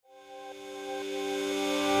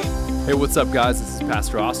Hey, what's up, guys? This is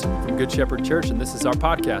Pastor Austin from Good Shepherd Church, and this is our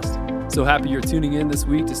podcast. So happy you're tuning in this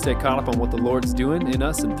week to stay caught up on what the Lord's doing in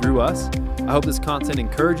us and through us. I hope this content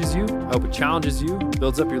encourages you. I hope it challenges you,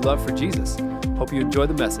 builds up your love for Jesus. Hope you enjoy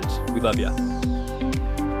the message. We love you.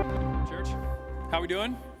 Church, how we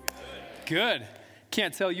doing? Good.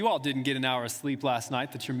 Can't tell you all didn't get an hour of sleep last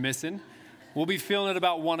night that you're missing. We'll be feeling it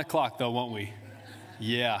about 1 o'clock, though, won't we?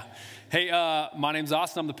 Yeah. Hey, my name's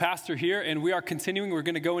Austin. I'm the pastor here, and we are continuing. We're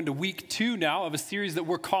going to go into week 2 now of a series that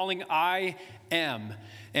we're calling I Am.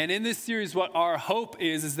 And in this series, what our hope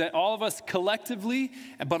is that all of us collectively,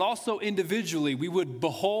 but also individually, we would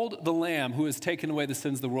behold the Lamb who has taken away the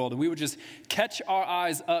sins of the world. And we would just catch our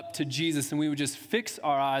eyes up to Jesus, and we would just fix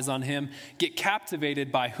our eyes on him, get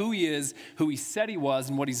captivated by who he is, who he said he was,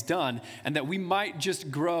 and what he's done, and that we might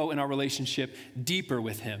just grow in our relationship deeper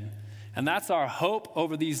with him. And that's our hope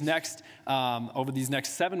over these next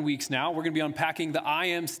 7 weeks now. We're going to be unpacking the I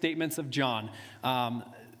am statements of John.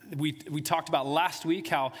 We talked about last week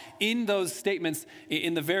how in those statements,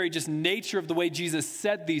 in the very just nature of the way Jesus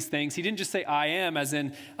said these things, he didn't just say I am as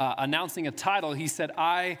in announcing a title. He said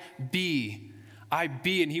I be,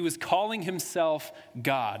 and he was calling himself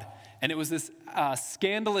God. And it was this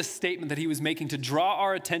scandalous statement that he was making to draw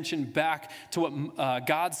our attention back to what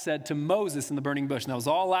God said to Moses in the burning bush. And that was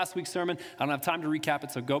all last week's sermon. I don't have time to recap it,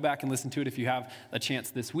 so go back and listen to it if you have a chance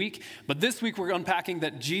this week. But this week we're unpacking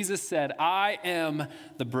that Jesus said, I am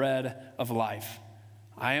the bread of life.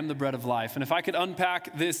 I am the bread of life. And if I could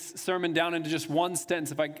unpack this sermon down into just one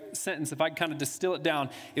sentence, if I could kind of distill it down,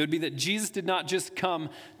 it would be that Jesus did not just come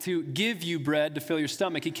to give you bread to fill your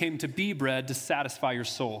stomach. He came to be bread to satisfy your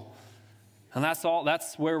soul. And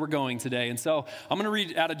that's where we're going today. And so I'm going to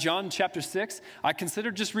read out of John chapter 6. I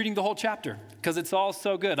considered just reading the whole chapter because it's all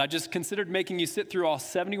so good. I just considered making you sit through all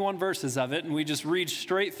 71 verses of it, and we just read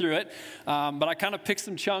straight through it. But I kind of picked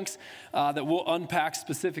some chunks that we'll unpack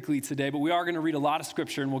specifically today. But we are going to read a lot of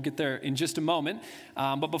scripture, and we'll get there in just a moment.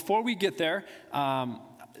 But before we get there,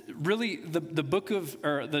 really,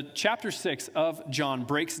 the chapter 6 of John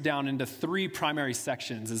breaks down into 3 primary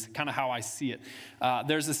sections is kind of how I see it.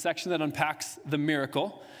 There's a section that unpacks the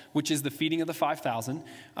miracle, which is the feeding of the 5,000.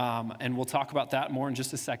 And we'll talk about that more in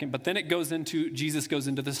just a second. But then Jesus goes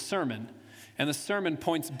into the sermon. And the sermon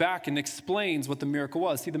points back and explains what the miracle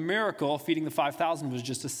was. See, the miracle, feeding the 5,000, was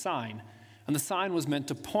just a sign. And the sign was meant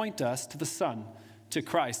to point us to the Son, to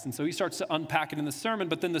Christ. And so he starts to unpack it in the sermon,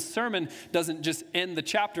 but then the sermon doesn't just end the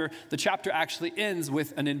chapter. The chapter actually ends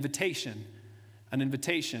with an invitation.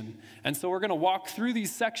 And so we're going to walk through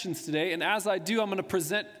these sections today, and as I do, I'm going to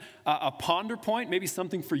present a ponder point, maybe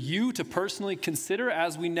something for you to personally consider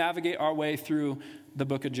as we navigate our way through the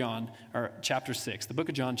book of John, or chapter 6, the book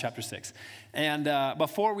of John, chapter 6. And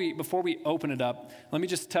before we open it up, let me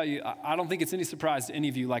just tell you, I don't think it's any surprise to any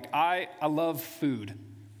of you, like I love food.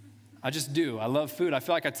 I just do. I love food. I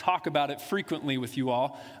feel like I talk about it frequently with you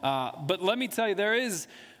all. But let me tell you, there is,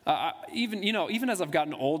 even as I've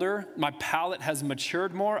gotten older, my palate has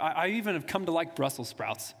matured more. I even have come to like Brussels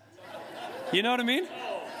sprouts. You know what I mean?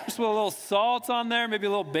 Just with a little salt on there, maybe a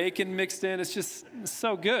little bacon mixed in. It's just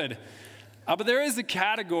so good. But there is a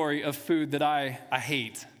category of food that I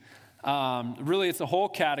hate. Really, it's a whole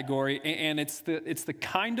category, and it's the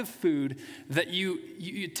kind of food that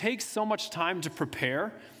you take so much time to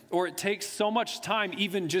prepare, or it takes so much time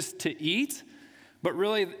even just to eat, but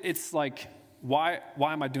really it's like, why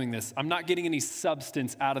am I doing this? I'm not getting any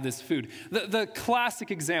substance out of this food. The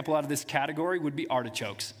classic example out of this category would be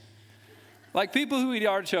artichokes. Like people who eat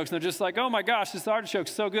artichokes, and they're just like, oh my gosh, this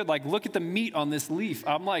artichoke's so good. Like, look at the meat on this leaf.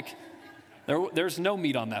 I'm like, there's no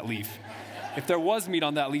meat on that leaf. If there was meat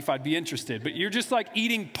on that leaf, I'd be interested. But you're just like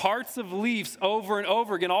eating parts of leaves over and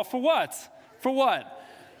over again, all for what? For what?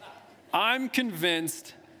 I'm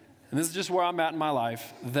convinced, and this is just where I'm at in my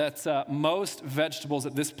life, that most vegetables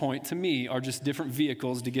at this point, to me, are just different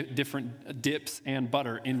vehicles to get different dips and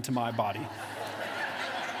butter into my body.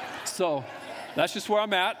 So that's just where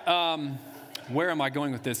I'm at. Where am I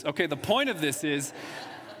going with this? Okay, the point of this is,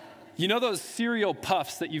 you know those cereal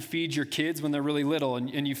puffs that you feed your kids when they're really little,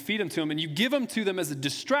 and you feed them to them, and you give them to them as a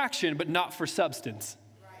distraction, but not for substance.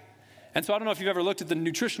 And so I don't know if you've ever looked at the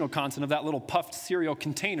nutritional content of that little puffed cereal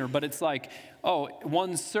container, but it's like,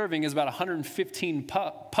 one serving is about 115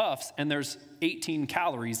 puffs, and there's 18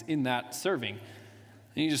 calories in that serving.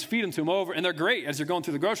 And you just feed them to them over, and they're great as you're going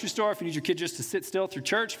through the grocery store. If you need your kid just to sit still through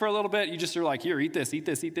church for a little bit, you just are like, here, eat this, eat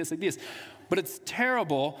this, eat this, eat this. But it's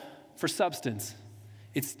terrible for substance.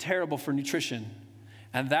 It's terrible for nutrition.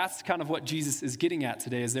 And that's kind of what Jesus is getting at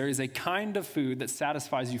today, is there is a kind of food that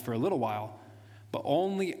satisfies you for a little while, but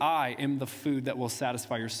only I am the food that will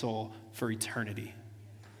satisfy your soul for eternity.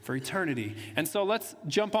 for eternity. And so let's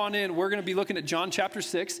jump on in. We're going to be looking at John chapter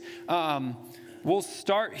 6. We'll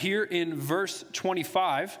start here in verse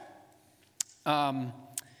 25.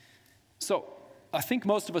 So I think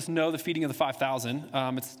most of us know the feeding of the 5,000.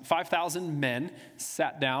 It's 5,000 men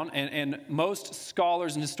sat down, and most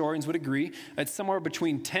scholars and historians would agree it's somewhere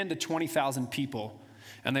between 10 to 20,000 people.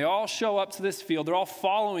 And they all show up to this field. They're all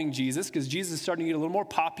following Jesus because Jesus is starting to get a little more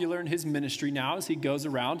popular in his ministry now as he goes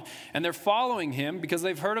around. And they're following him because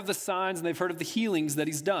they've heard of the signs and they've heard of the healings that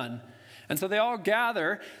he's done. And so they all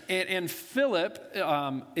gather, and Philip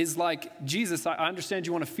is like, Jesus, I understand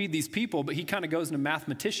you want to feed these people, but he kind of goes into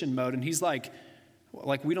mathematician mode, and he's like,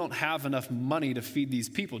 we don't have enough money to feed these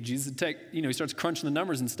people. Jesus he starts crunching the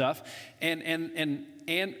numbers and stuff. And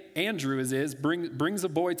Andrew brings a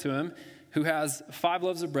boy to him who has 5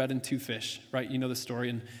 loaves of bread and 2 fish, right? You know the story.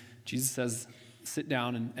 And Jesus says, sit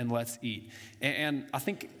down and let's eat. And I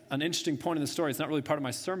think an interesting point in the story, it's not really part of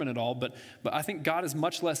my sermon at all, but I think God is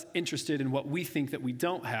much less interested in what we think that we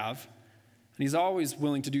don't have. And he's always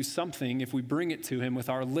willing to do something if we bring it to him with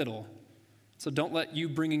our little. So don't let you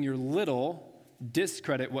bringing your little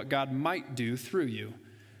discredit what God might do through you.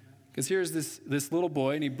 Because here's this little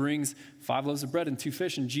boy, and he brings 5 loaves of bread and 2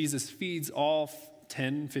 fish, and Jesus feeds all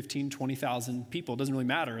 10, 15, 20,000 people. It doesn't really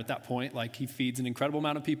matter at that point. He feeds an incredible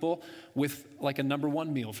amount of people with a number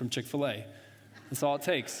 1 meal from Chick-fil-A. That's all it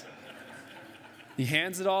takes. He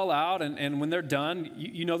hands it all out, and when they're done,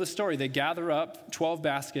 you know the story. They gather up 12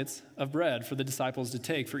 baskets of bread for the disciples to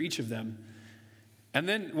take for each of them. And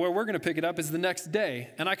then where we're going to pick it up is the next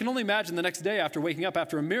day. And I can only imagine the next day after waking up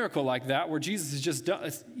after a miracle like that, where Jesus is just done.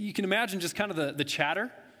 You can imagine just kind of the chatter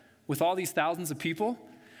with all these thousands of people.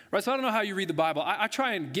 Right, so I don't know how you read the Bible. I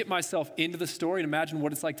try and get myself into the story and imagine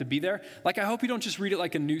what it's like to be there. I hope you don't just read it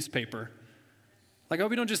like a newspaper. I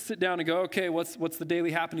hope you don't just sit down and go, okay, what's the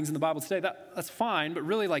daily happenings in the Bible today? That's fine, but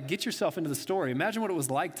really get yourself into the story. Imagine what it was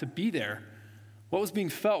like to be there. What was being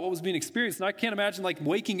felt, what was being experienced. And I can't imagine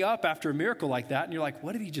waking up after a miracle like that and you're like,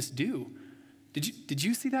 what did he just do? Did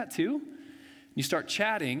you see that too? And you start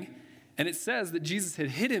chatting, and it says that Jesus had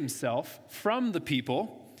hid himself from the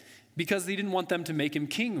people because he didn't want them to make him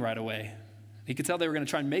king right away. He could tell they were going to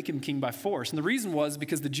try and make him king by force. And the reason was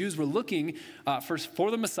because the Jews were looking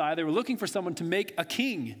for the Messiah. They were looking for someone to make a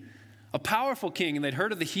king, a powerful king. And they'd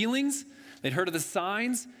heard of the healings. They'd heard of the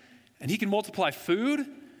signs. And he can multiply food.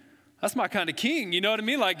 That's my kind of king. You know what I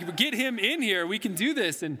mean? Get him in here. We can do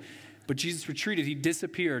this. But Jesus retreated. He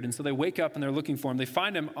disappeared. And so they wake up and they're looking for him. They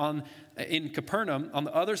find him in Capernaum on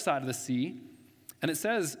the other side of the sea. And it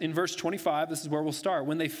says in verse 25, this is where we'll start.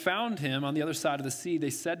 When they found him on the other side of the sea,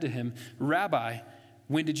 they said to him, Rabbi,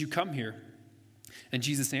 when did you come here? And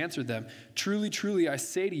Jesus answered them, Truly, truly, I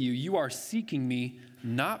say to you, you are seeking me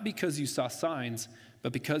not because you saw signs,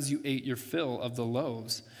 but because you ate your fill of the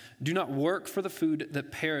loaves. Do not work for the food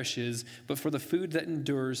that perishes, but for the food that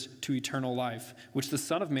endures to eternal life, which the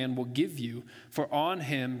Son of Man will give you, for on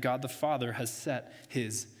him God the Father has set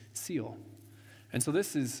his seal. And so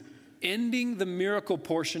this is ending the miracle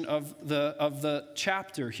portion of the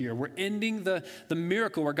chapter here. We're ending the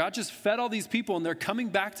miracle where God just fed all these people, and they're coming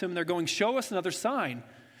back to him. They're going, show us another sign.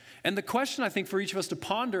 And the question I think for each of us to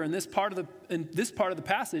ponder in this part of the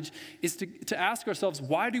passage is to ask ourselves,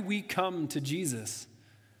 why do we come to Jesus?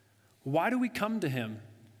 Why do we come to him?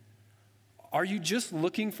 Are you just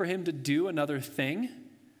looking for him to do another thing?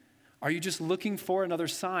 Are you just looking for another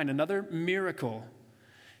sign, another miracle?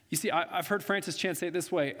 You see, I've heard Francis Chan say it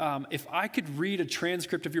this way. If I could read a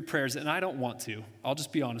transcript of your prayers, and I don't want to, I'll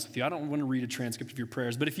just be honest with you. I don't want to read a transcript of your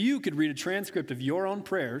prayers. But if you could read a transcript of your own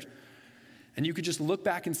prayers, and you could just look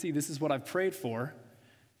back and see, this is what I've prayed for,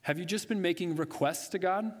 have you just been making requests to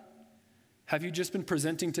God? Have you just been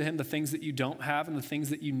presenting to him the things that you don't have and the things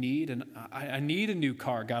that you need? And I need a new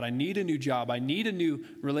car, God. I need a new job. I need a new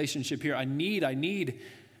relationship here. I need.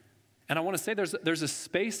 And I want to say there's a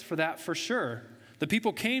space for that for sure. The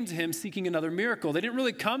people came to him seeking another miracle. They didn't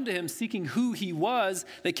really come to him seeking who he was.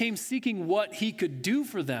 They came seeking what he could do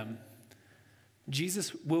for them.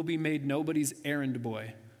 Jesus will be made nobody's errand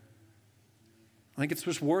boy. I think it's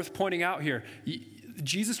just worth pointing out here.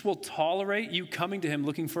 Jesus will tolerate you coming to him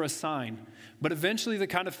looking for a sign. But eventually the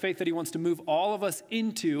kind of faith that he wants to move all of us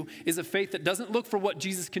into is a faith that doesn't look for what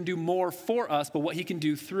Jesus can do more for us, but what he can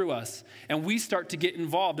do through us. And we start to get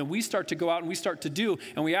involved, and we start to go out and we start to do,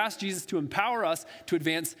 and we ask Jesus to empower us to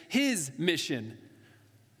advance his mission.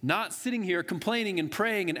 Not sitting here complaining and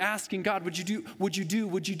praying and asking God, would you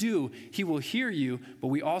do? He will hear you, but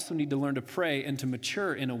we also need to learn to pray and to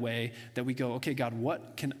mature in a way that we go, okay, God,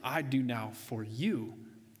 what can I do now for you?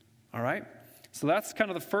 All right? So that's kind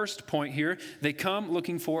of the first point here. They come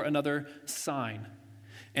looking for another sign.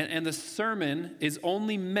 And the sermon is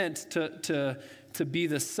only meant to be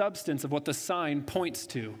the substance of what the sign points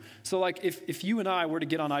to. So like if you and I were to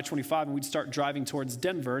get on I-25 and we'd start driving towards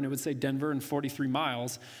Denver, and it would say Denver and 43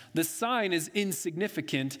 miles, the sign is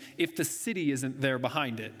insignificant if the city isn't there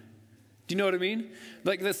behind it. Do you know what I mean?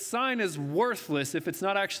 Like the sign is worthless if it's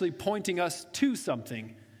not actually pointing us to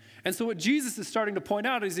something. And so what Jesus is starting to point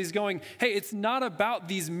out is he's going, hey, it's not about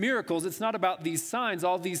these miracles. It's not about these signs.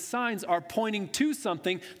 All these signs are pointing to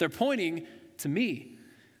something. They're pointing to me.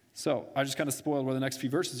 So I just kind of spoiled where the next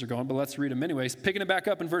few verses are going, but let's read them anyways. Picking it back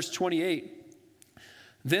up in verse 28.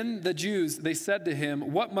 Then the Jews, they said to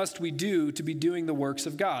him, what must we do to be doing the works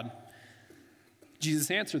of God?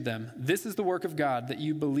 Jesus answered them, this is the work of God, that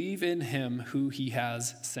you believe in him who he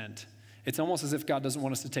has sent. It's almost as if God doesn't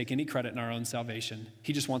want us to take any credit in our own salvation.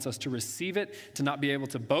 He just wants us to receive it, to not be able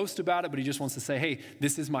to boast about it, but he just wants to say, hey,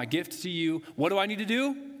 this is my gift to you. What do I need to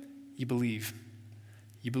do? You believe.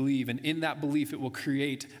 You believe, and in that belief, it will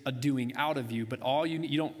create a doing out of you. But all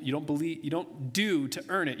you don't believe, you don't do to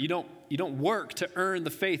earn it. You don't work to earn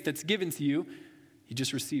the faith that's given to you. You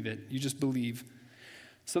just receive it. You just believe.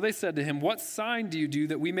 So they said to him, what sign do you do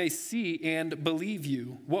that we may see and believe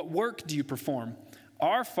you? What work do you perform?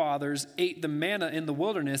 Our fathers ate the manna in the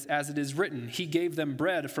wilderness, as it is written, he gave them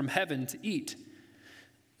bread from heaven to eat.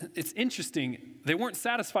 It's interesting. They weren't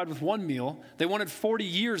satisfied with one meal. They wanted 40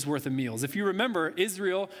 years worth of meals. If you remember,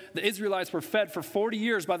 the Israelites were fed for 40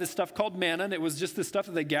 years by this stuff called manna, and it was just this stuff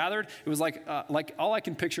that they gathered. It was like all I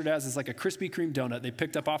can picture it as is like a Krispy Kreme donut they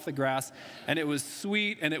picked up off the grass, and it was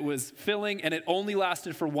sweet, and it was filling, and it only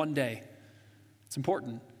lasted for one day. It's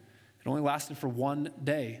important. It only lasted for one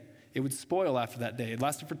day. It would spoil after that day. It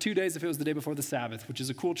lasted for 2 days if it was the day before the Sabbath, which is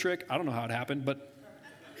a cool trick. I don't know how it happened, but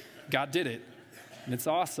God did it, and it's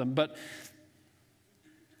awesome. But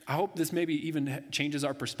I hope this maybe even changes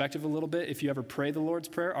our perspective a little bit. If you ever pray the Lord's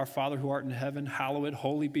Prayer, our Father who art in heaven, hallowed,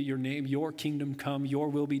 holy be your name. Your kingdom come, your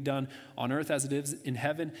will be done on earth as it is in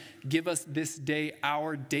heaven. Give us this day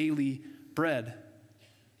our daily bread.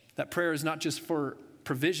 That prayer is not just for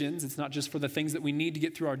provisions. It's not just for the things that we need to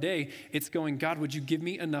get through our day. It's going, God, would you give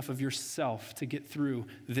me enough of yourself to get through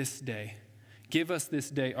this day? Give us this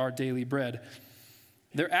day our daily bread.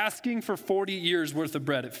 They're asking for 40 years worth of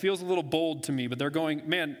bread. It feels a little bold to me, but they're going,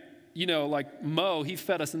 man, like Mo, he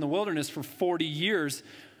fed us in the wilderness for 40 years.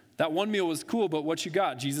 That one meal was cool, but what you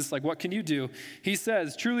got, Jesus? Like, what can you do? He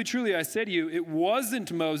says, truly, truly, I say to you, it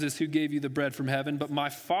wasn't Moses who gave you the bread from heaven, but my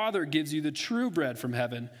Father gives you the true bread from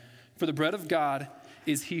heaven. For the bread of God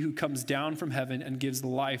is he who comes down from heaven and gives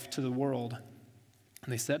life to the world.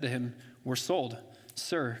 And they said to him, we're sold.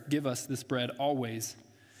 Sir, give us this bread always.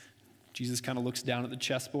 Jesus kind of looks down at the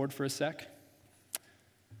chessboard for a sec.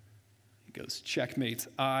 He goes, checkmate,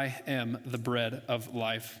 I am the bread of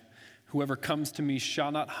life. Whoever comes to me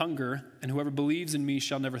shall not hunger, and whoever believes in me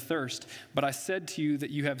shall never thirst. But I said to you that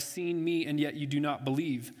you have seen me, and yet you do not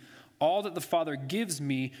believe. All that the Father gives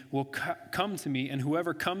me will come to me, and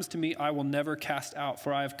whoever comes to me I will never cast out.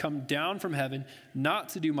 For I have come down from heaven not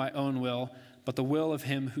to do my own will, but the will of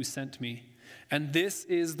him who sent me. And this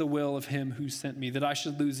is the will of him who sent me, that I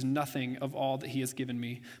should lose nothing of all that he has given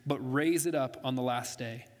me, but raise it up on the last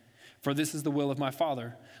day. For this is the will of my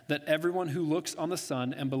Father, that everyone who looks on the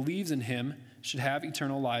Son and believes in him should have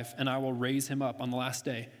eternal life, and I will raise him up on the last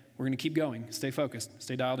day. We're going to keep going. Stay focused.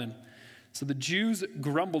 Stay dialed in. So the Jews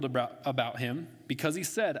grumbled about him because he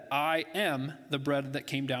said, I am the bread that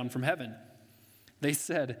came down from heaven. They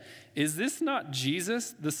said, is this not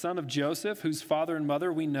Jesus, the son of Joseph, whose father and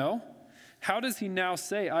mother we know? How does he now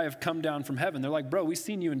say, I have come down from heaven? They're like, bro, we've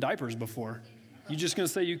seen you in diapers before. You just going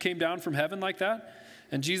to say you came down from heaven like that?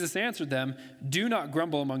 And Jesus answered them, do not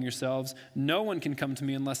grumble among yourselves. No one can come to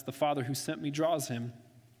me unless the Father who sent me draws him,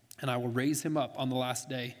 and I will raise him up on the last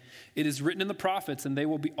day. It is written in the prophets, and they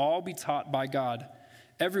will all be taught by God.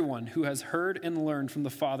 Everyone who has heard and learned from the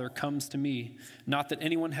Father comes to me. Not that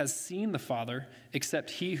anyone has seen the Father, except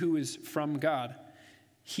he who is from God.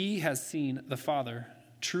 He has seen the Father.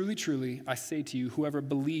 Truly, truly, I say to you, whoever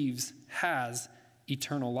believes has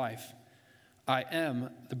eternal life. I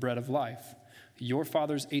am the bread of life. Your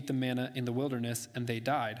fathers ate the manna in the wilderness, and they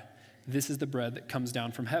died. This is the bread that comes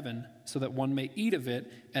down from heaven, so that one may eat of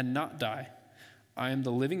it and not die. I am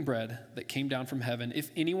the living bread that came down from heaven.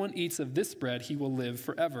 If anyone eats of this bread, he will live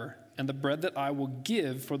forever. And the bread that I will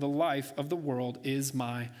give for the life of the world is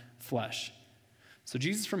my flesh. So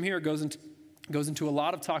Jesus from here goes into a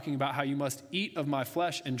lot of talking about how you must eat of my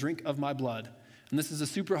flesh and drink of my blood. And this is a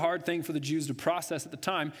super hard thing for the Jews to process at the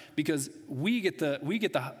time, because we get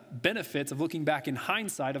the benefits of looking back in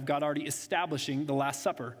hindsight of God already establishing the Last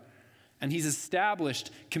Supper. And he's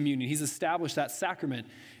established communion. He's established that sacrament.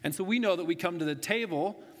 And so we know that we come to the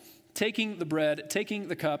table taking the bread, taking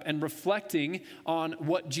the cup, and reflecting on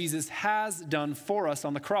what Jesus has done for us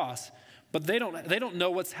on the cross. But they don't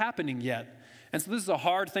know what's happening yet. And so this is a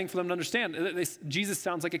hard thing for them to understand. Jesus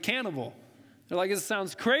sounds like a cannibal. They're like, this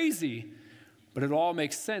sounds crazy. But it all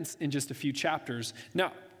makes sense in just a few chapters.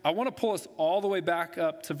 Now, I want to pull us all the way back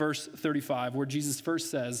up to verse 35, where Jesus first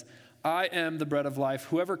says, I am the bread of life.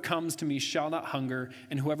 Whoever comes to me shall not hunger,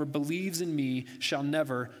 and whoever believes in me shall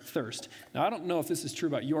never thirst. Now, I don't know if this is true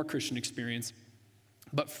about your Christian experience,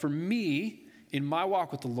 but for me, in my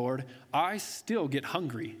walk with the Lord, I still get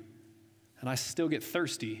hungry, and I still get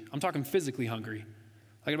thirsty. I'm talking physically hungry.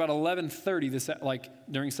 Like about 11:30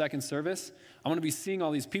 during second service, I'm going to be seeing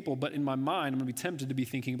all these people, but in my mind, I'm going to be tempted to be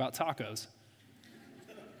thinking about tacos.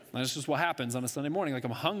 That's just what happens on a Sunday morning. Like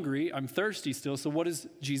I'm hungry, I'm thirsty still. So what is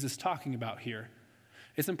Jesus talking about here?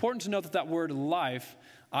 It's important to note that that word life,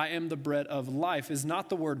 I am the bread of life, is not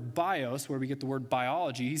the word bios, where we get the word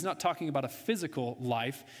biology. He's not talking about a physical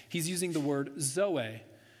life. He's using the word zoe.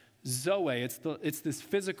 Zoe, it's this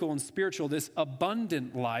physical and spiritual, this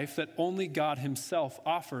abundant life that only God himself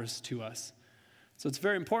offers to us. So it's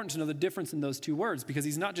very important to know the difference in those two words, because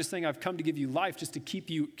he's not just saying I've come to give you life just to keep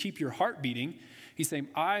your heart beating. He's saying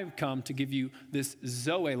I've come to give you this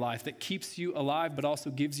Zoe life that keeps you alive but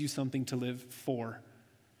also gives you something to live for.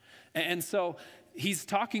 And so he's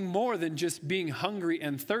talking more than just being hungry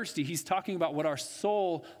and thirsty. He's talking about what our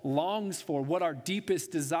soul longs for, what our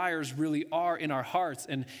deepest desires really are in our hearts.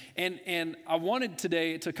 And I wanted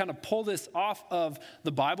today to kind of pull this off of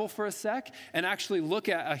the Bible for a sec and actually look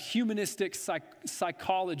at a humanistic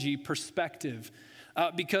psychology perspective.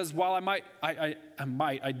 Because while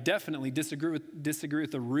I definitely disagree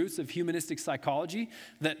with the roots of humanistic psychology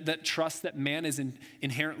that trusts that man is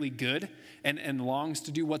inherently good and longs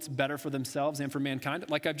to do what's better for themselves and for mankind.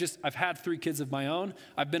 Like I've had 3 kids of my own.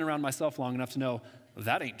 I've been around myself long enough to know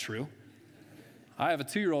that ain't true. I have a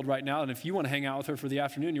 2-year-old right now, and if you want to hang out with her for the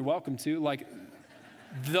afternoon, you're welcome to. Like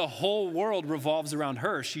the whole world revolves around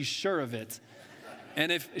her. She's sure of it. And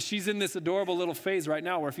if she's in this adorable little phase right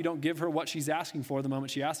now where if you don't give her what she's asking for the moment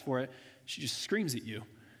she asks for it, she just screams at you.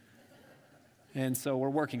 And so we're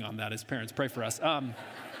working on that as parents. Pray for us.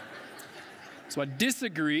 So I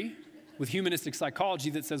disagree with humanistic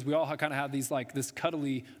psychology that says we all kind of have this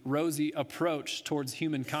cuddly, rosy approach towards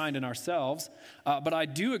humankind and ourselves. But I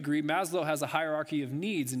do agree Maslow has a hierarchy of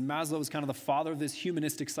needs, and Maslow is kind of the father of this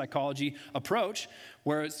humanistic psychology approach,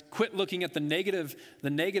 where it's quit looking at the negative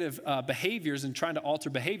behaviors and trying to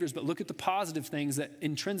alter behaviors, but look at the positive things that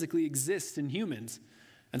intrinsically exist in humans.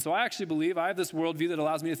 And so I actually believe I have this worldview that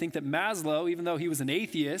allows me to think that Maslow, even though he was an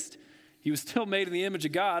atheist, he was still made in the image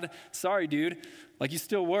of God. Sorry, dude. Like you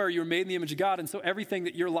still were. You were made in the image of God. And so everything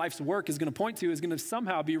that your life's work is going to point to is going to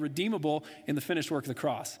somehow be redeemable in the finished work of the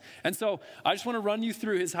cross. And so I just want to run you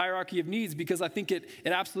through his hierarchy of needs because I think it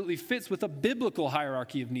absolutely fits with a biblical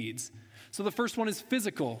hierarchy of needs. So the first one is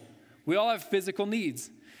physical. We all have physical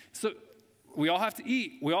needs. So we all have to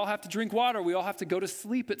eat. We all have to drink water. We all have to go to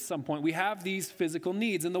sleep at some point. We have these physical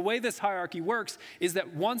needs. And the way this hierarchy works is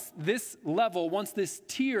that once this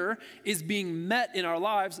tier is being met in our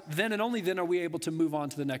lives, then and only then are we able to move on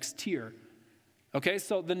to the next tier. Okay,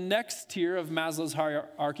 so the next tier of Maslow's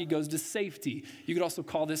hierarchy goes to safety. You could also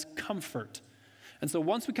call this comfort. And so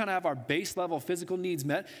once we kind of have our base level physical needs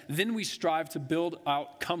met, then we strive to build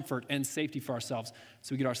out comfort and safety for ourselves.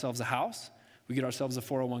 So we get ourselves a house. We get ourselves a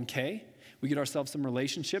 401k. We get ourselves some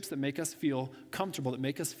relationships that make us feel comfortable, that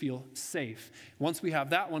make us feel safe. Once we have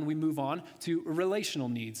that one, we move on to relational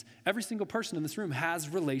needs. Every single person in this room has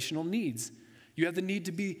relational needs. You have the need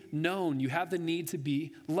to be known. You have the need to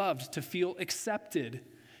be loved, to feel accepted.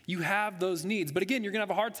 You have those needs. But again, you're going to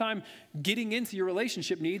have a hard time getting into your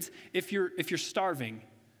relationship needs if you're starving.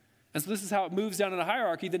 And so this is how it moves down in a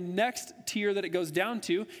hierarchy. The next tier that it goes down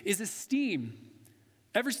to is esteem.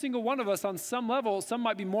 Every single one of us on some level, some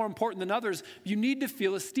might be more important than others. You need to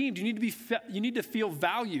feel esteemed. You need to feel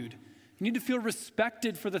valued. You need to feel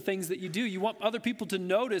respected for the things that you do. You want other people to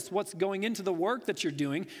notice what's going into the work that you're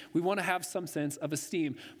doing. We want to have some sense of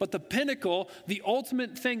esteem. But the pinnacle, the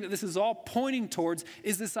ultimate thing that this is all pointing towards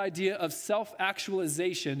is this idea of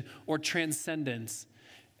self-actualization or transcendence.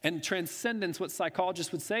 And transcendence, what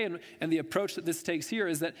psychologists would say, and the approach that this takes here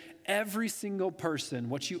is that every single person,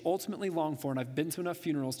 what you ultimately long for, and I've been to enough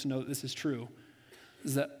funerals to know that this is true,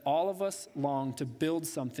 is that all of us long to build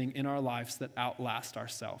something in our lives that outlast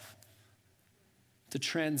ourselves. To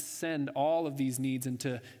transcend all of these needs and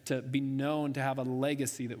to be known, to have a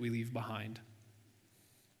legacy that we leave behind.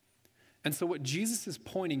 And so what Jesus is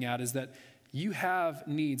pointing at is that You have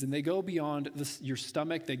needs, and they go beyond your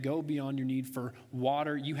stomach. They go beyond your need for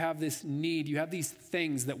water. You have this need. You have these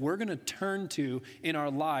things that we're going to turn to in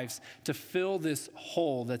our lives to fill this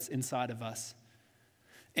hole that's inside of us.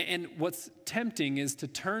 And what's tempting is to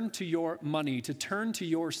turn to your money, to turn to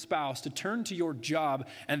your spouse, to turn to your job,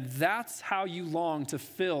 and that's how you long to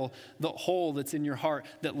fill the hole that's in your heart,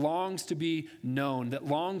 that longs to be known, that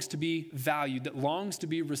longs to be valued, that longs to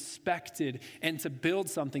be respected, and to build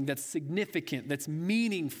something that's significant, that's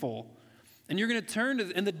meaningful. And you're going to turn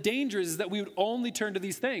to, and the danger is that we would only turn to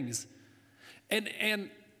these things.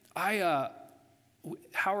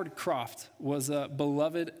 Howard Croft was a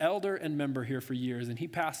beloved elder and member here for years, and he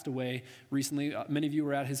passed away recently. Many of you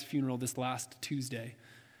were at his funeral this last Tuesday.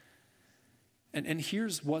 And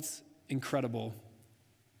here's what's incredible.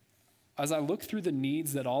 As I look through the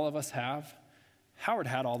needs that all of us have, Howard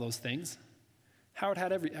had all those things. Howard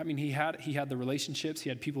had he had the relationships, he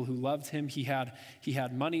had people who loved him, he had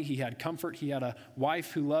money, he had comfort, he had a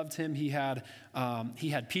wife who loved him, he had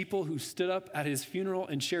people who stood up at his funeral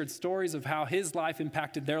and shared stories of how his life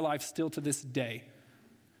impacted their life still to this day.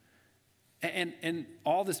 And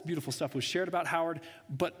all this beautiful stuff was shared about Howard,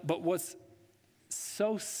 but what's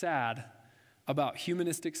so sad about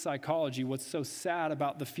humanistic psychology, what's so sad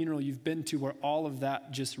about the funeral you've been to where all of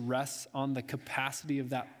that just rests on the capacity of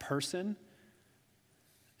that person,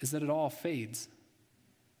 is that it all fades.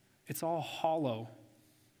 It's all hollow.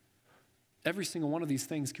 Every single one of these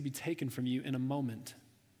things could be taken from you in a moment.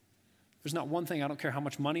 There's not one thing. I don't care how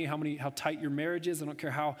much money, how tight your marriage is. I don't care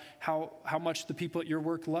how much the people at your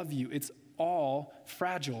work love you. It's all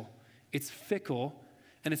fragile. It's fickle,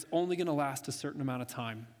 and it's only going to last a certain amount of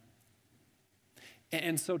time.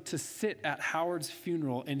 And so to sit at Howard's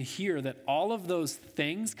funeral and hear that all of those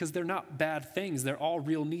things, because they're not bad things, they're all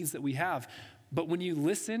real needs that we have, but when you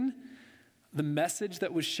listen, the message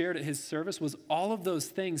that was shared at his service was all of those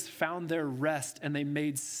things found their rest and they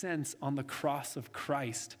made sense on the cross of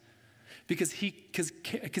Christ because he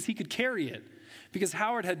could carry it. Because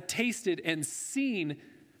Howard had tasted and seen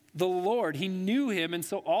the Lord. He knew him, and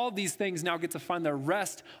so all of these things now get to find their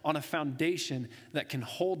rest on a foundation that can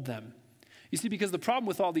hold them. You see, because the problem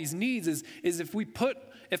with all these needs is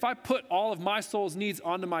if I put all of my soul's needs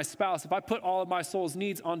onto my spouse, if I put all of my soul's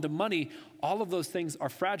needs onto money, all of those things are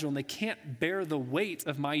fragile and they can't bear the weight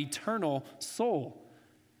of my eternal soul.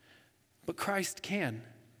 But Christ can,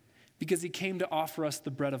 because he came to offer us the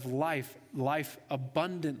bread of life,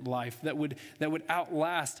 abundant life that would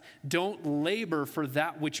outlast. Don't labor for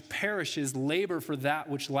that which perishes, labor for that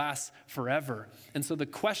which lasts forever. And so the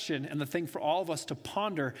question and the thing for all of us to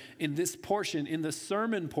ponder in this portion, in the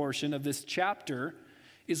sermon portion of this chapter,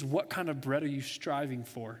 is what kind of bread are you striving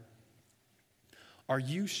for? Are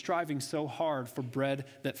you striving so hard for bread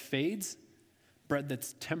that fades, bread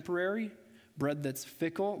that's temporary, bread that's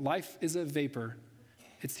fickle? Life is a vapor.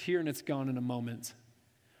 It's here and it's gone in a moment.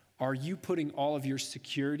 Are you putting all of your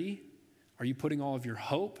security? Are you putting all of your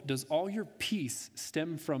hope? Does all your peace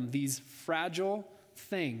stem from these fragile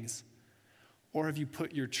things? Or have you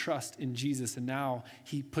put your trust in Jesus and now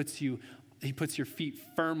he puts your feet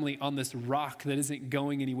firmly on this rock that isn't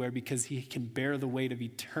going anywhere because he can bear the weight of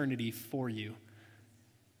eternity for you?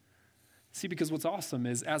 See, because what's awesome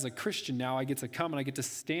is as a Christian now, I get to come and I get to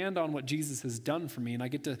stand on what Jesus has done for me, and I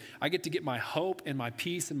get to get my hope and my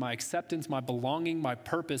peace and my acceptance, my belonging, my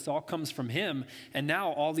purpose all comes from him. And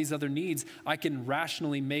now all these other needs, I can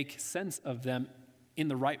rationally make sense of them in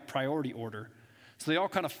the right priority order. So they all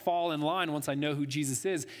kind of fall in line once I know who Jesus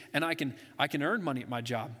is, and I can earn money at my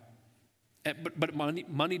job. But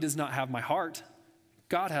money does not have my heart.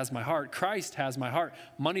 God has my heart. Christ has my heart.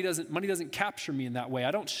 Money doesn't capture me in that way.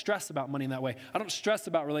 I don't stress about money in that way. I don't stress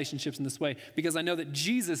about relationships in this way because I know that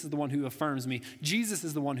Jesus is the one who affirms me. Jesus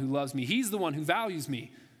is the one who loves me. He's the one who values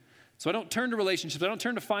me. So I don't turn to relationships. I don't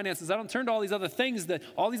turn to finances. I don't turn to all these other things,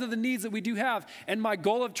 all these other needs that we do have. And my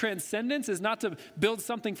goal of transcendence is not to build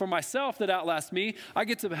something for myself that outlasts me. I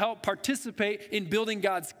get to help participate in building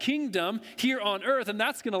God's kingdom here on earth, and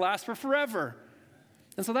that's going to last for forever.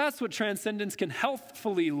 And so that's what transcendence can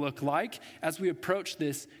healthfully look like as we approach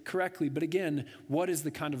this correctly. But again, what is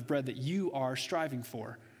the kind of bread that you are striving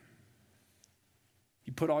for?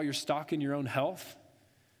 You put all your stock in your own health.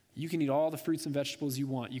 You can eat all the fruits and vegetables you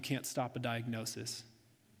want. You can't stop a diagnosis.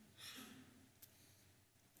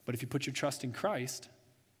 But if you put your trust in Christ,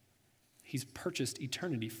 he's purchased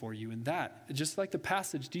eternity for you. And that, just like the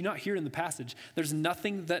passage, do you not hear in the passage, there's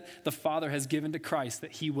nothing that the Father has given to Christ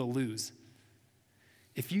that he will lose.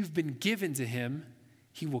 If you've been given to him,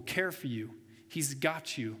 he will care for you. He's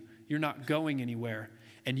got you. You're not going anywhere.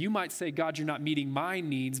 And you might say, God, you're not meeting my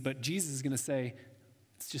needs, but Jesus is going to say,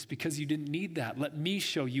 It's just because you didn't need that. Let me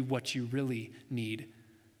show you what you really need.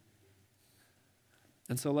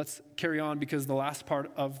 And so let's carry on, because the last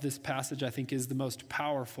part of this passage I think is the most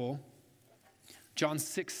powerful. John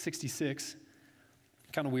 6:66,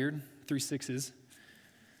 kind of weird, 3 6s.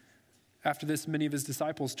 After this, many of his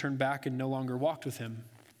disciples turned back and no longer walked with him.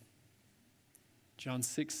 John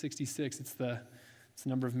 6:66, it's the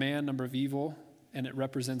number of man, number of evil, and it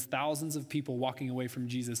represents thousands of people walking away from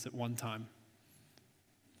Jesus at one time.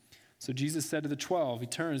 So Jesus said to the 12, he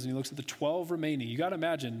turns and he looks at the 12 remaining. You got to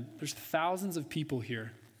imagine, there's thousands of people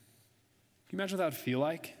here. Can you imagine what that would feel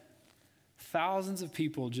like? Thousands of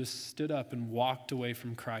people just stood up and walked away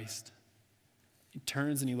from Christ. He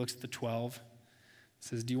turns and he looks at the 12,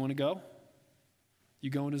 says, do you want to go? You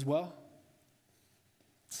going as well?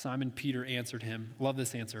 Simon Peter answered him. Love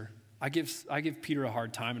this answer. I give Peter a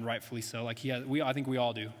hard time, and rightfully so. I think we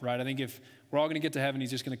all do, right? I think if we're all going to get to heaven, he's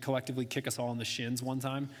just going to collectively kick us all in the shins one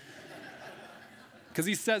time. Because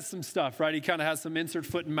he says some stuff, right? He kind of has some insert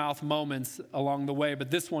foot and mouth moments along the way, but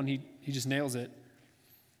this one, he just nails it.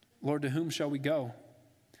 Lord, to whom shall we go?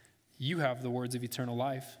 You have the words of eternal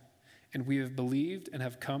life, and we have believed and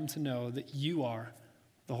have come to know that you are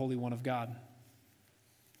the Holy One of God.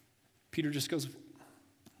 Peter just goes,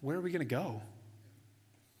 where are we going to go?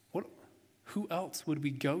 Who else would we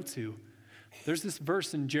go to? There's this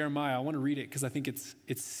verse in Jeremiah. I want to read it because I think it's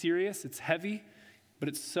serious, it's heavy, but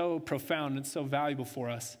it's so profound and it's so valuable for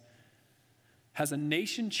us. Has a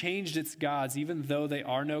nation changed its gods, even though they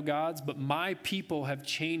are no gods? But my people have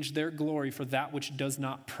changed their glory for that which does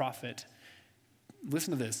not profit.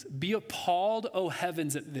 Listen to this. Be appalled, O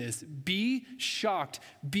heavens, at this. Be shocked.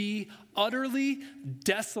 Be utterly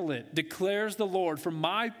desolate, declares the Lord. For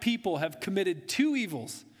my people have committed 2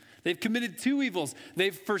 evils. They've committed 2 evils.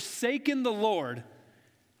 They've forsaken the Lord.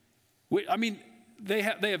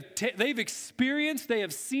 They've experienced, they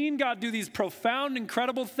have seen God do these profound,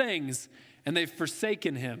 incredible things, and they've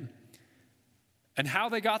forsaken him. And how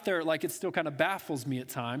they got there, it still kind of baffles me at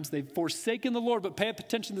times. They've forsaken the Lord, but pay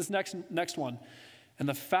attention to this next one. And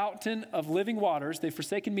the fountain of living waters, they've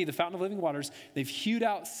forsaken me, the fountain of living waters. They've hewed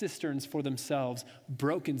out cisterns for themselves,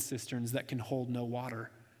 broken cisterns that can hold no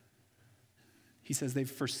water. He says they've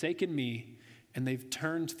forsaken me, and they've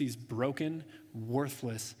turned to these broken,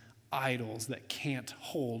 worthless idols that can't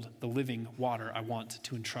hold the living water I want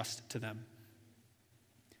to entrust to them.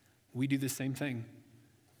 We do the same thing.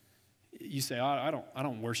 You say, I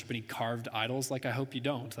don't worship any carved idols. I hope you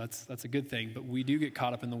don't. That's a good thing. But we do get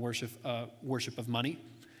caught up in the worship of money.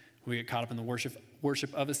 We get caught up in the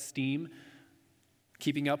worship of esteem,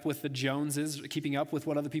 keeping up with the Joneses, keeping up with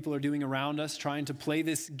what other people are doing around us, trying to play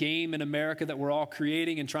this game in America that we're all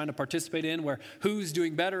creating and trying to participate in, where who's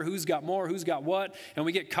doing better, who's got more, who's got what. And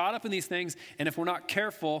we get caught up in these things, and if we're not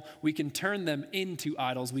careful, we can turn them into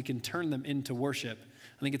idols. We can turn them into worship.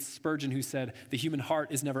 I think it's Spurgeon who said, the human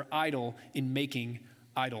heart is never idle in making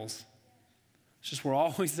idols. It's just we're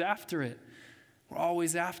always after it. We're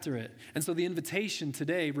always after it. And so the invitation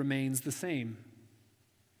today remains the same.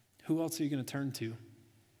 Who else are you going to turn to?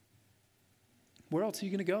 Where else are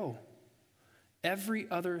you going to go? Every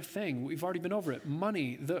other thing, we've already been over it.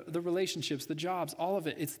 Money, the relationships, the jobs, all of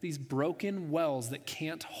it. It's these broken wells that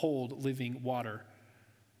can't hold living water.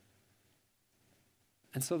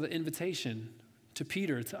 And so the invitation to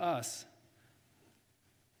Peter, to us,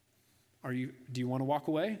 do you want to walk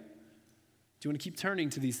away? Do you want to keep turning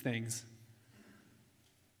to these things?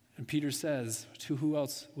 And Peter says, to who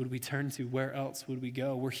else would we turn to? Where else would we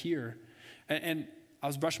go? We're here. And I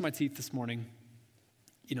was brushing my teeth this morning.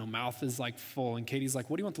 Mouth is full. And Katie's like,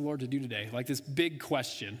 what do you want the Lord to do today? This big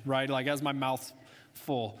question, right? As my mouth's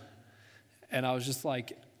full. And I was just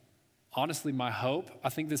honestly, my hope, I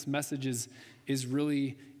think this message is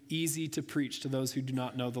really easy to preach to those who do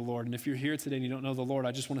not know the Lord. And if you're here today and you don't know the Lord,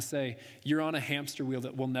 I just want to say you're on a hamster wheel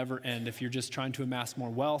that will never end if you're just trying to amass more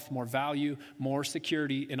wealth, more value, more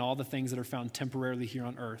security in all the things that are found temporarily here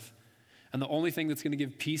on earth. And the only thing that's going to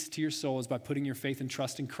give peace to your soul is by putting your faith and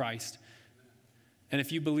trust in Christ. And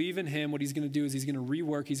if you believe in him, what he's going to do is he's going to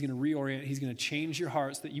rework, he's going to reorient, he's going to change your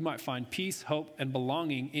heart so that you might find peace, hope, and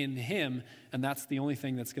belonging in him. And that's the only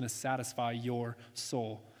thing that's going to satisfy your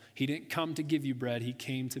soul. He didn't come to give you bread. He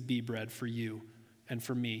came to be bread for you and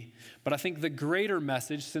for me. But I think the greater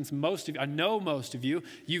message, since I know most of you,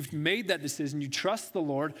 you've made that decision, you trust the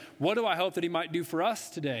Lord, what do I hope that he might do for us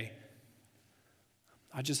today?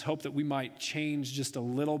 I just hope that we might change just a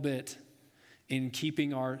little bit in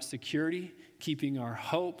keeping our security, keeping our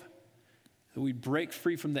hope, that we break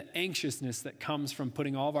free from the anxiousness that comes from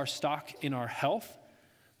putting all of our stock in our health.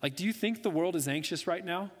 Do you think the world is anxious right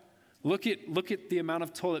now? Look at the amount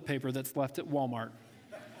of toilet paper that's left at Walmart.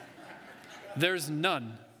 There's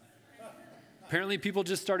none. Apparently people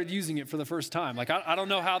just started using it for the first time. Like, I don't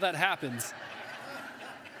know how that happens.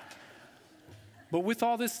 But with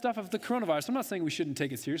all this stuff of the coronavirus, I'm not saying we shouldn't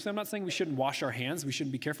take it seriously. I'm not saying we shouldn't wash our hands. We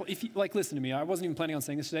shouldn't be careful. If you, listen to me. I wasn't even planning on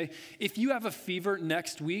saying this today. If you have a fever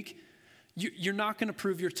next week, you're not going to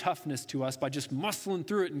prove your toughness to us by just muscling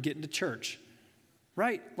through it and getting to church,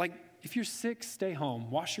 right? Like, if you're sick, stay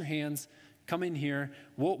home. Wash your hands. Come in here.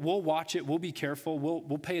 We'll watch it. We'll be careful.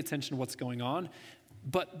 We'll pay attention to what's going on.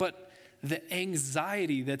 But the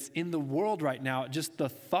anxiety that's in the world right now, just the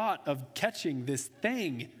thought of catching this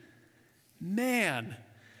thing, man,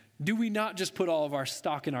 do we not just put all of our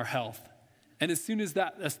stock in our health? And as soon as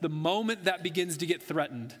that's the moment that begins to get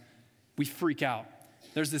threatened, we freak out.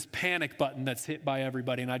 There's this panic button that's hit by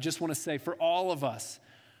everybody. And I just want to say for all of us,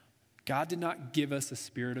 God did not give us a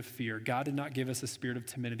spirit of fear. God did not give us a spirit of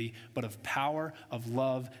timidity, but of power, of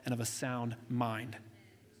love, and of a sound mind.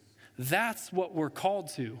 That's what we're called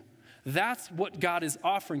to. That's what God is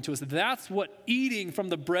offering to us. That's what eating from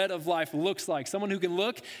the bread of life looks like. Someone who can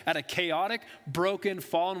look at a chaotic, broken,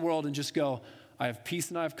 fallen world and just go, I have peace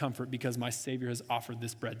and I have comfort because my Savior has offered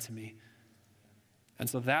this bread to me. And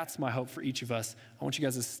so that's my hope for each of us. I want you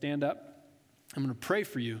guys to stand up. I'm going to pray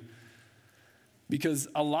for you because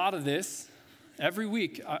a lot of this, every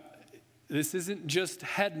week, this isn't just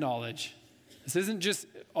head knowledge. This isn't just,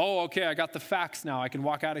 oh, okay, I got the facts now. I can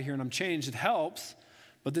walk out of here and I'm changed. It helps.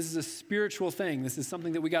 But this is a spiritual thing. This is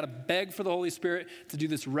something that we got to beg for the Holy Spirit to do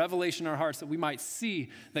this revelation in our hearts that we might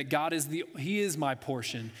see that God is He is my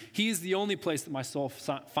portion. He is the only place that my soul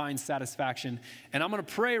finds satisfaction. And I'm going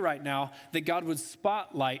to pray right now that God would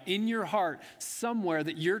spotlight in your heart somewhere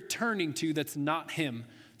that you're turning to that's not Him.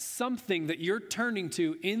 Something that you're turning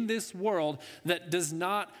to in this world that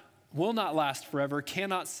will not last forever,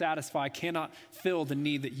 cannot satisfy, cannot fill the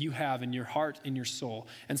need that you have in your heart, in your soul.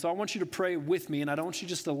 And so I want you to pray with me, and I don't want you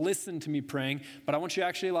just to listen to me praying, but I want you to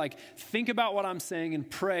actually think about what I'm saying and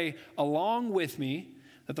pray along with me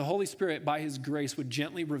that the Holy Spirit, by His grace, would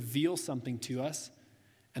gently reveal something to us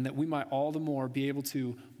and that we might all the more be able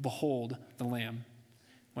to behold the Lamb.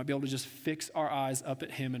 Might be able to just fix our eyes up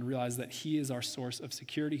at Him and realize that He is our source of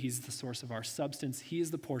security. He's the source of our substance. He is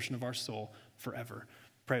the portion of our soul forever.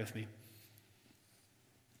 Pray with me.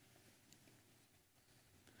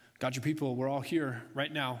 God, your people, we're all here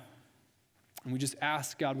right now. And we just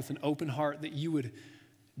ask, God, with an open heart that you would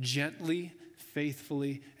gently,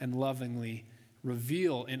 faithfully, and lovingly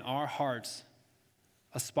reveal in our hearts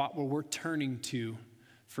a spot where we're turning to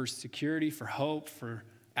for security, for hope, for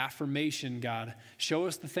affirmation, God. Show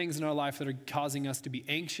us the things in our life that are causing us to be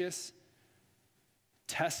anxious.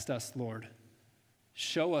 Test us, Lord.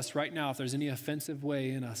 Show us right now if there's any offensive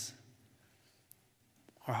way in us.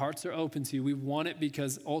 Our hearts are open to you. We want it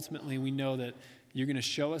because ultimately we know that you're going to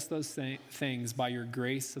show us those things by your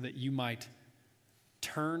grace so that you might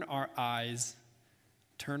turn our eyes,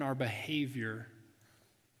 turn our behavior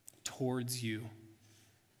towards you.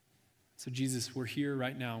 So Jesus, we're here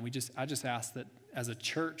right now. And I just ask that as a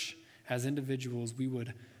church, as individuals, we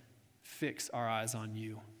would fix our eyes on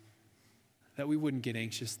you. That we wouldn't get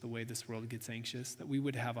anxious the way this world gets anxious, that we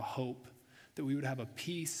would have a hope, that we would have a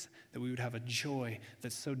peace, that we would have a joy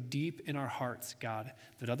that's so deep in our hearts, God,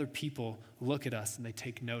 that other people look at us and they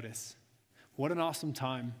take notice. What an awesome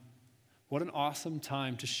time. What an awesome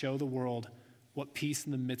time to show the world what peace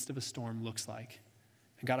in the midst of a storm looks like.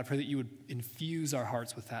 And God, I pray that you would infuse our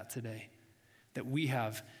hearts with that today, that we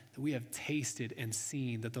have tasted and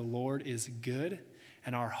seen that the Lord is good,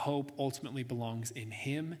 and our hope ultimately belongs in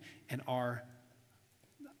Him and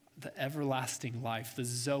the everlasting life, the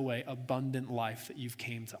Zoe, abundant life that you've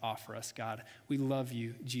came to offer us, God. We love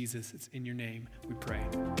you, Jesus. It's in your name we pray.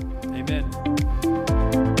 Amen.